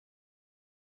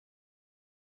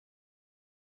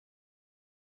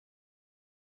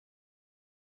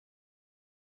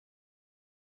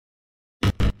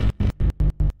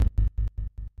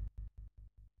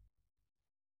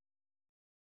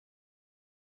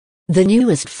The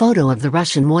newest photo of the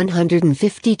Russian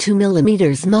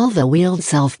 152mm Malva wheeled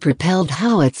self-propelled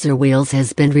howitzer wheels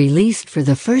has been released for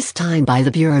the first time by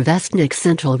the Burevestnik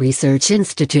Central Research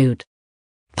Institute,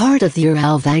 part of the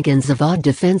Uralvagonzavod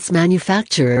defense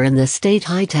manufacturer and the state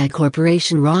high-tech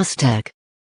corporation Rostec.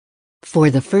 For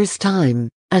the first time,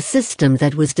 a system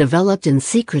that was developed in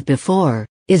secret before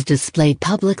is displayed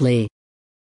publicly.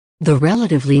 The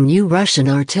relatively new Russian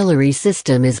artillery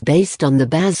system is based on the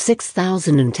Baz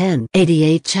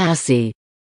 6010-88 chassis.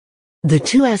 The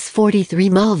 2S-43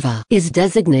 Malva is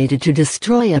designated to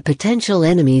destroy a potential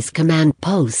enemy's command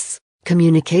posts,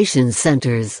 communications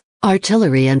centers,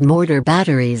 artillery and mortar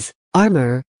batteries,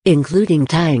 armor, including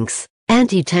tanks,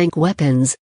 anti-tank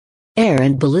weapons, air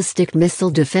and ballistic missile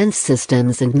defense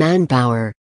systems and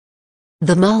manpower.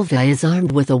 The Malva is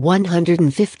armed with a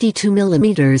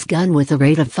 152mm gun with a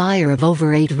rate of fire of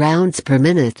over 8 rounds per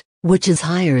minute, which is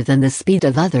higher than the speed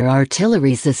of other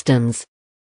artillery systems.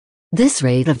 This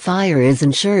rate of fire is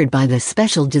ensured by the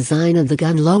special design of the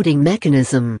gun loading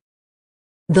mechanism.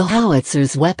 The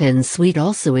howitzer's weapon suite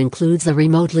also includes a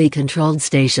remotely controlled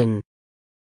station.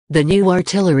 The new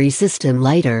artillery system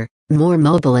lighter, more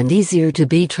mobile and easier to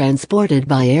be transported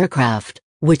by aircraft,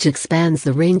 which expands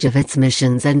the range of its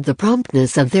missions and the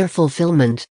promptness of their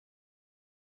fulfillment.